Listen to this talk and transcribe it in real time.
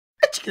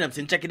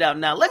Chicken, check it out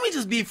now. Let me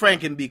just be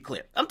frank and be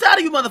clear. I'm tired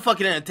of you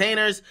motherfucking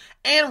entertainers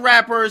and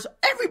rappers,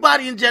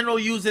 everybody in general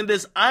using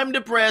this, I'm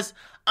depressed,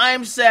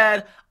 I'm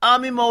sad,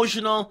 I'm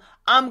emotional,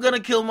 I'm gonna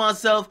kill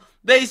myself.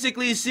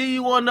 Basically, see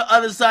you on the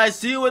other side,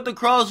 see you at the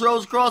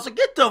crossroads crosser.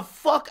 Get the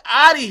fuck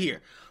out of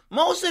here.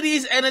 Most of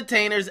these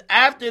entertainers,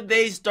 after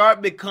they start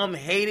become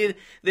hated,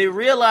 they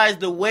realize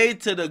the way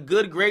to the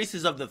good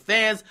graces of the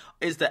fans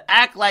is to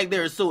act like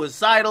they're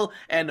suicidal,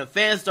 and the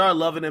fans start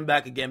loving them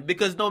back again.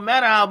 Because no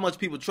matter how much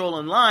people troll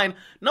online,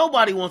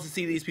 nobody wants to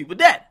see these people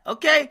dead,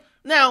 okay?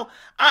 Now,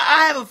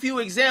 I have a few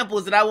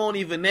examples that I won't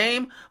even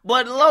name,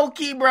 but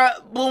low-key,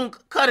 bruh, boom,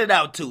 cut it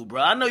out too,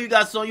 bruh. I know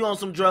you on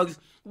some drugs,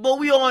 but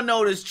we all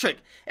know this trick.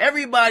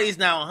 Everybody's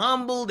now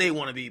humble, they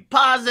want to be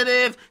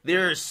positive,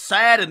 they're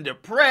sad and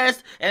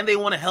depressed, and they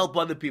want to help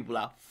other people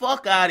out.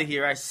 Fuck out of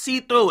here, I see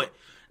through it.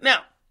 Now,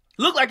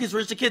 look like it's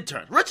Rich the Kid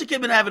turn. Rich the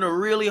Kid been having a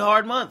really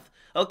hard month,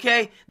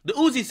 okay? The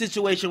Uzi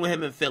situation with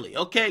him in Philly,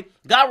 okay?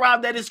 Got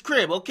robbed at his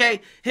crib,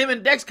 okay? Him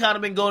and Dex kind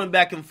of been going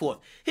back and forth.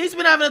 He's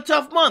been having a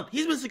tough month.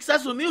 He's been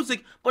successful in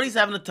music, but he's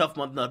having a tough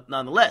month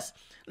nonetheless.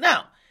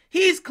 Now,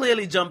 he's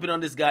clearly jumping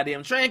on this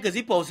goddamn train because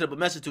he posted up a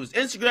message to his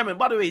Instagram, and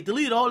by the way, he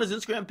deleted all his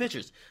Instagram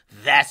pictures.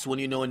 That's when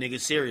you know a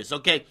nigga's serious,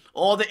 okay?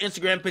 All the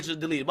Instagram pictures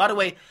deleted. By the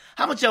way,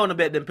 how much y'all wanna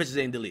bet them pictures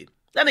ain't deleted?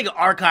 That nigga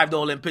archived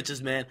all them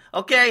pictures, man,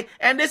 okay?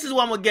 And this is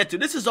what I'm gonna get to.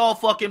 This is all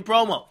fucking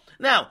promo.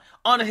 Now,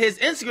 on his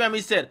Instagram,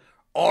 he said,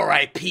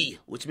 R.I.P.,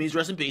 which means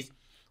rest in peace,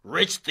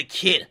 Rich the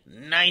Kid,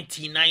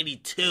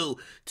 1992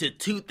 to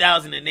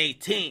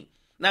 2018.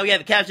 Now, he had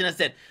the caption that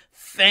said,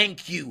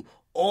 thank you,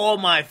 all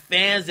my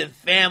fans and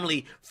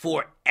family,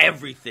 for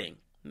everything.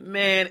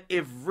 Man,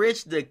 if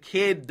Rich the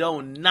Kid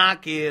don't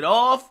knock it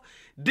off,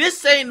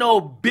 this ain't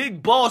no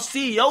big boss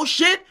CEO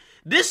shit.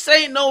 This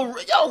ain't no,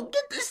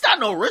 this not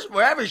no Rich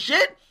Forever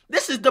shit.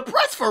 This is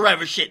depressed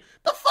forever shit.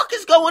 The fuck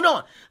is going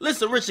on?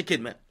 Listen, Rich the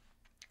Kid, man,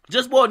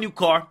 just bought a new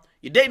car.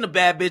 You're dating a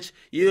bad bitch.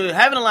 You're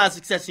having a lot of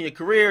success in your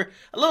career.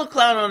 A little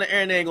clown on the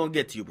air and they ain't gonna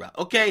get to you, bro.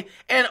 Okay?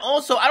 And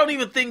also, I don't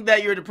even think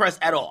that you're depressed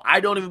at all. I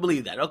don't even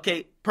believe that.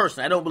 Okay?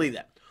 Personally, I don't believe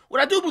that. What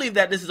I do believe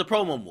that this is a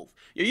promo move.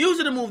 You're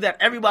using a move that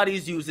everybody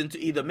is using to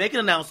either make an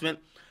announcement,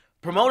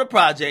 promote a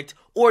project,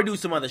 or do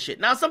some other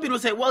shit. Now, some people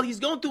say, well, he's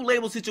going through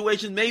label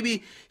situations.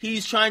 Maybe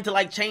he's trying to,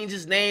 like, change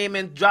his name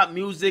and drop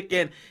music,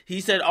 and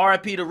he said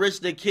RIP to Rich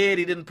the Kid.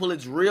 He didn't pull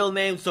his real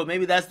name, so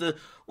maybe that's the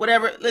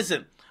whatever.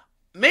 Listen,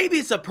 maybe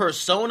it's a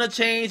persona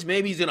change.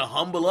 Maybe he's going to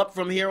humble up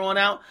from here on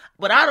out,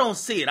 but I don't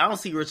see it. I don't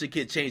see Rich the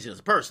Kid changing as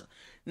a person.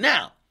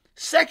 Now,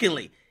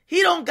 secondly,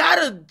 he don't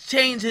gotta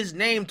change his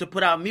name to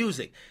put out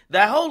music.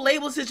 That whole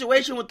label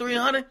situation with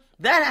 300,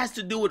 that has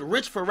to do with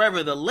Rich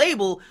Forever, the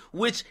label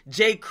which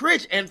Jay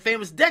Critch and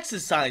Famous Dex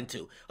is signed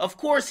to. Of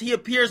course, he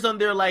appears on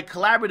their, like,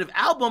 collaborative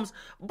albums,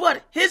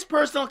 but his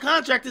personal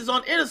contract is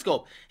on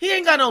Interscope. He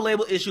ain't got no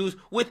label issues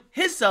with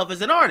himself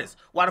as an artist.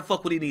 Why the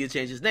fuck would he need to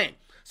change his name?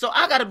 So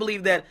I gotta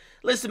believe that,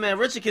 listen, man,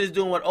 Rich the Kid is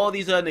doing what all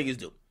these other niggas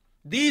do.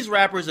 These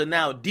rappers are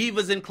now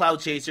divas and clout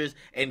chasers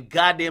and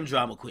goddamn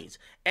drama queens.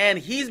 And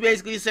he's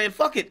basically saying,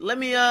 fuck it, let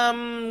me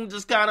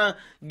just kind of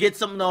get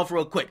something off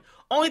real quick.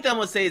 Only thing I'm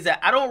going to say is that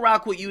I don't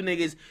rock with you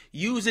niggas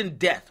using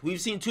death. We've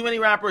seen too many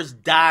rappers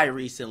die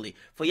recently.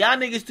 For y'all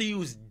niggas to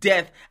use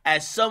death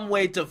as some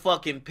way to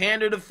fucking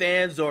pander to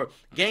fans or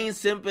gain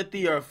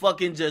sympathy or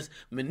fucking just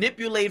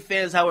manipulate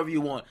fans however you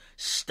want.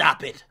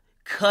 Stop it.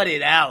 Cut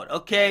it out,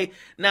 okay?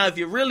 Now, if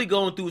you're really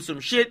going through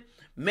some shit,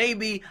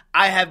 maybe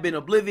I have been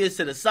oblivious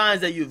to the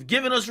signs that you've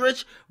given us,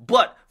 Rich,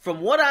 but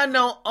from what I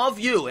know of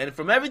you, and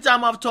from every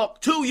time I've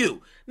talked to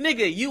you,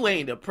 nigga, you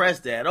ain't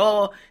depressed at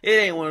all. It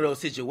ain't one of those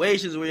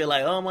situations where you're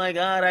like, oh my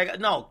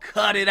God, no,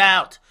 cut it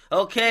out,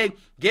 okay?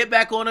 Get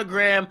back on the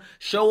gram,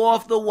 show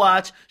off the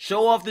watch,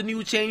 show off the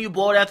new chain you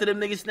bought after them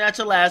niggas snatched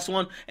the last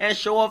one, and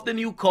show off the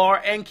new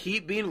car, and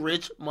keep being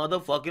rich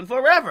motherfucking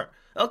forever,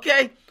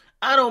 okay?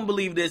 I don't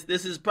believe this.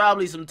 This is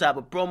probably some type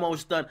of promo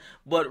stunt,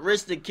 but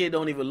Rich the Kid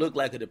don't even look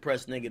like a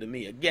depressed nigga to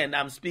me. Again,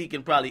 I'm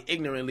speaking probably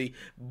ignorantly,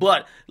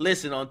 but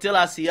listen, until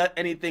I see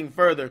anything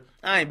further,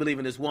 I ain't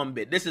believing this one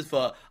bit. This is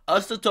for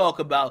us to talk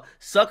about,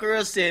 sucker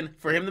us in,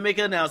 for him to make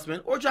an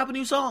announcement, or drop a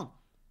new song.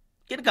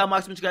 Get in the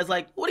comment box, what you guys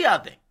like. What do y'all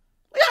think?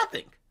 What do y'all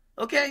think?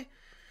 Okay?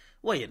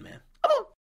 Weigh in, man.